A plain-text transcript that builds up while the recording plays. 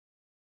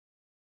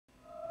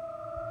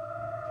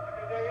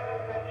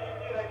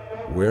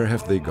Where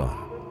have they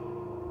gone?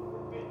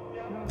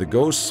 The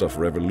ghosts of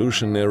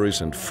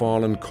revolutionaries and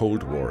fallen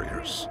Cold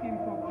Warriors.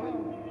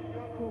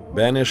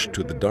 Banished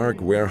to the dark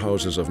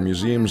warehouses of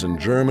museums in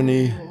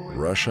Germany,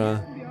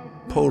 Russia,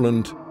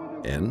 Poland,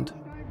 and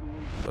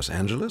Los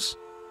Angeles?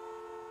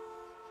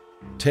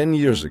 10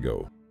 years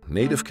ago,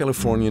 native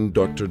Californian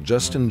Dr.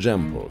 Justin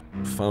Jempel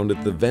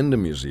founded the Wende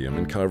Museum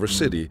in Culver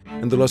City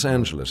in the Los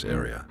Angeles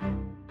area.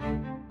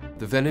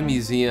 The Wende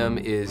Museum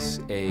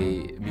is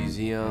a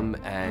museum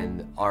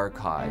and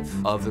archive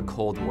of the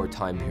Cold War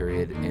time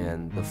period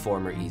in the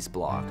former East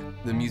Bloc.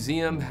 The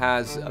museum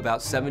has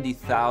about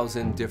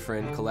 70,000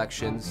 different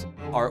collections,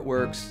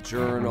 artworks,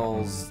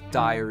 journals,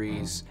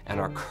 diaries, and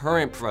our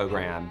current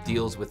program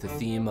deals with the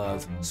theme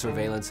of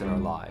surveillance in our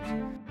lives.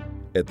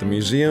 At the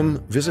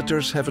museum,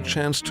 visitors have a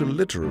chance to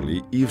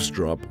literally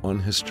eavesdrop on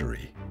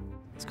history.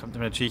 Es kommt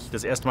mir natürlich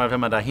das erste Mal, wenn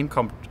man da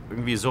hinkommt,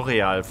 irgendwie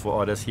surreal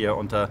vor, dass hier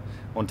unter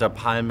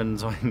Palmen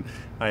so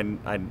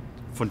ein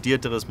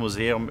fundierteres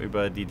Museum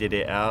über die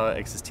DDR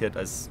existiert,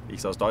 als ich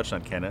es aus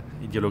Deutschland kenne.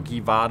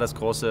 Ideologie war das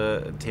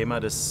große Thema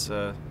des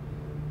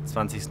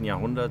 20.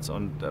 Jahrhunderts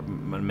und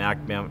man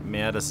merkt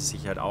mehr, dass es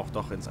sich halt auch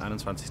doch ins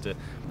 21.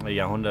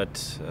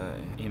 Jahrhundert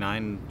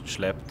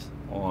hineinschleppt.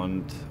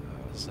 Und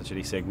es ist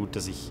natürlich sehr gut,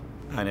 dass sich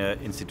eine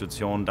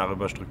Institution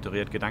darüber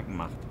strukturiert Gedanken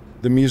macht.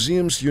 The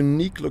museum's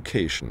unique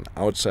location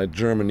outside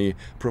Germany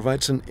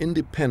provides an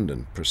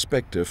independent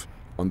perspective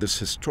on this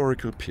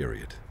historical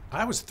period.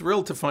 I was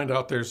thrilled to find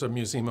out there's a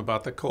museum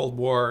about the Cold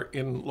War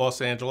in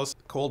Los Angeles.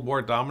 The Cold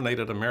War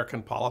dominated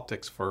American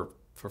politics for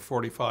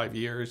 45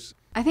 years.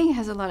 I think it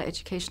has a lot of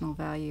educational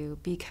value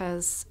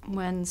because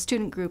when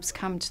student groups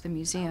come to the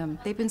museum,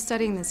 they've been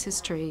studying this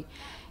history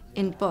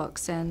in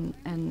books and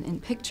in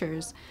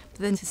pictures,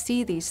 but then to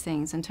see these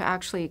things and to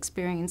actually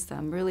experience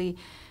them really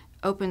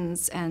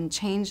opens and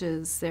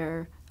changes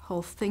their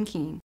whole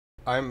thinking.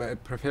 I'm a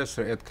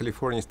professor at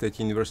California State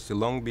University,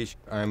 Long Beach.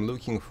 I'm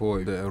looking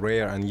for the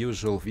rare,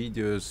 unusual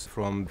videos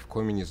from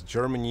communist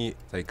Germany.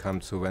 I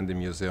come to Wende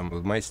Museum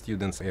with my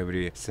students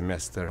every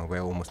semester. We're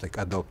almost like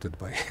adopted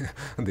by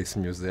this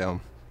museum.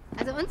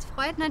 Also uns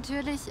freut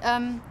natürlich,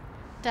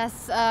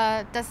 dass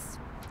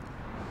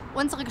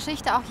unsere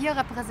Geschichte auch hier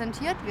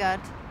repräsentiert wird.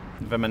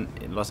 Wenn man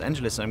in Los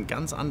Angeles in einem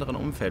ganz anderen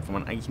Umfeld, wo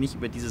man eigentlich nicht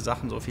über diese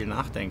Sachen so viel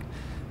nachdenkt,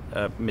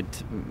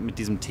 mit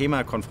diesem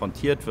Thema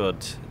konfrontiert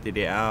wird,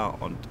 DDR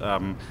und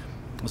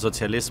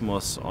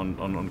Sozialismus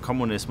und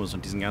Kommunismus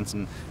und diesen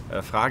ganzen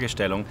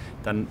Fragestellungen,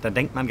 dann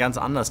denkt man ganz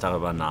anders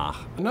darüber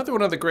nach. Another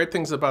one of the great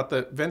things about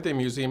the Wende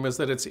Museum is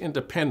that it's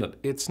independent.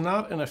 It's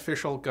not an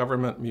official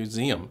government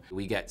museum.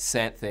 We get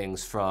sent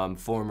things from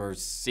former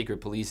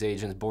secret police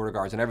agents, border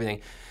guards, and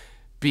everything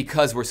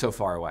because we're so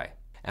far away.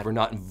 And we're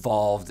not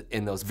involved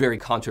in those very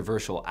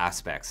controversial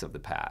aspects of the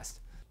past.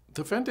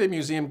 The Wende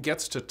Museum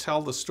gets to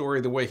tell the story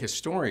the way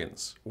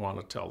historians want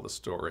to tell the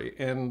story.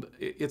 And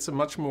it's a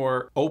much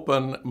more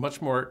open,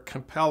 much more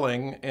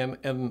compelling, and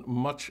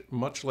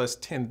much less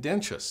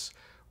tendentious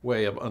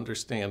way of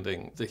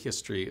understanding the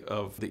history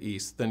of the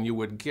East than you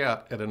would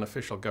get at an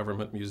official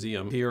government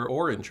museum here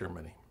or in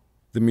Germany.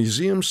 The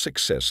museum's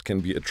success can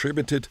be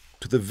attributed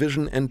to the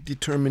vision and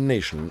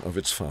determination of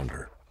its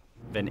founder.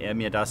 Wenn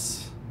mir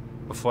das,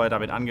 bevor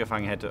damit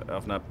angefangen hätte,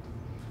 auf einer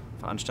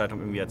Veranstaltung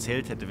irgendwie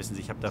erzählt hätte, wissen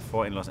Sie, ich habe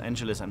davor in Los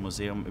Angeles ein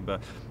Museum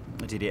über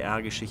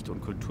DDR-Geschichte und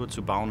Kultur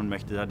zu bauen und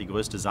möchte da die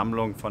größte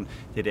Sammlung von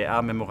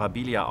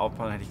DDR-Memorabilia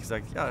aufbauen, dann hätte ich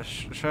gesagt, ja,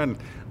 schön.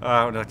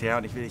 Und dachte, ja,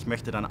 und ich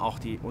möchte dann auch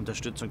die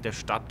Unterstützung der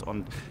Stadt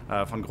und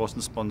von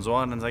großen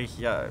Sponsoren. Dann sage ich,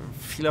 ja,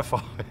 viel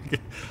Erfolg.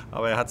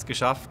 Aber er hat es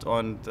geschafft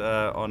und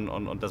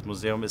das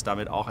Museum ist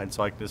damit auch ein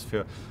Zeugnis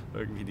für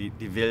irgendwie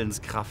die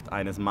Willenskraft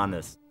eines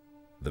Mannes.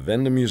 The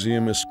Wende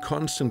Museum is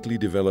constantly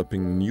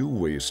developing new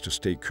ways to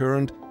stay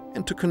current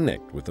and to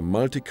connect with the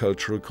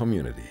multicultural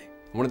community.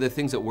 One of the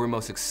things that we're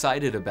most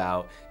excited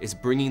about is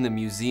bringing the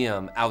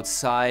museum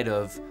outside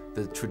of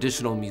the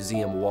traditional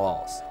museum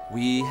walls.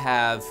 We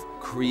have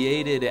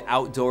created an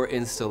outdoor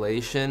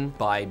installation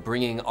by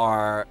bringing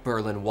our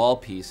Berlin Wall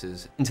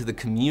pieces into the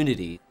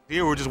community.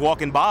 Here we're just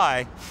walking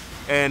by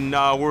and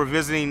we're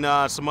visiting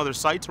some other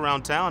sites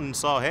around town and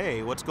saw,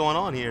 hey, what's going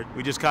on here?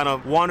 We just kind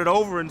of wandered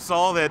over and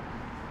saw that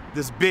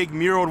this big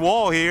muraled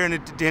wall here, and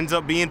it ends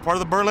up being part of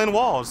the Berlin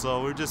Wall.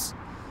 So we're just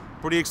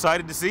pretty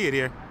excited to see it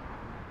here.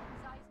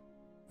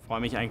 Ich freue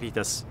mich eigentlich,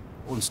 dass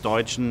uns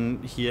Deutschen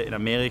hier in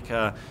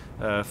Amerika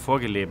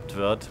vorgelebt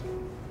wird,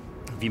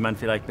 wie man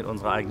vielleicht mit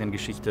unserer eigenen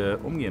Geschichte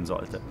umgehen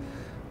sollte.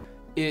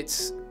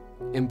 It's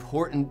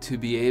important to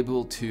be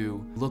able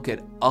to look at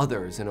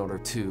others in order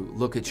to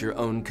look at your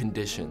own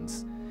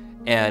conditions.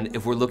 And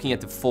if we're looking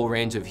at the full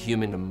range of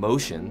human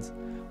emotions,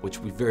 which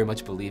we very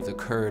much believe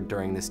occurred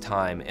during this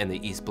time in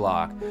the East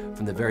Bloc,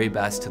 from the very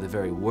best to the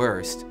very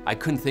worst, I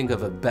couldn't think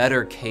of a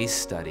better case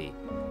study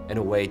in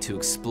a way to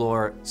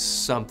explore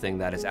something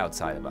that is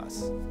outside of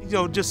us. You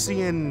know, just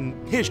seeing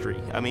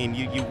history. I mean,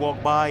 you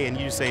walk by and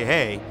you say,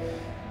 hey,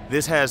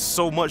 this has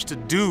so much to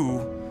do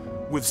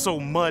with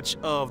so much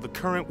of the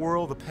current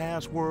world, the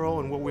past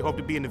world, and what we hope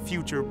to be in the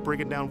future,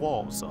 breaking down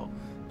walls. So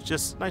it's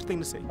just a nice thing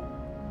to see.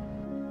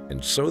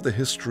 And so the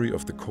history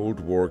of the Cold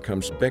War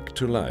comes back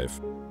to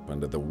life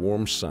under the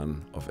warm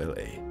sun of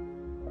LA.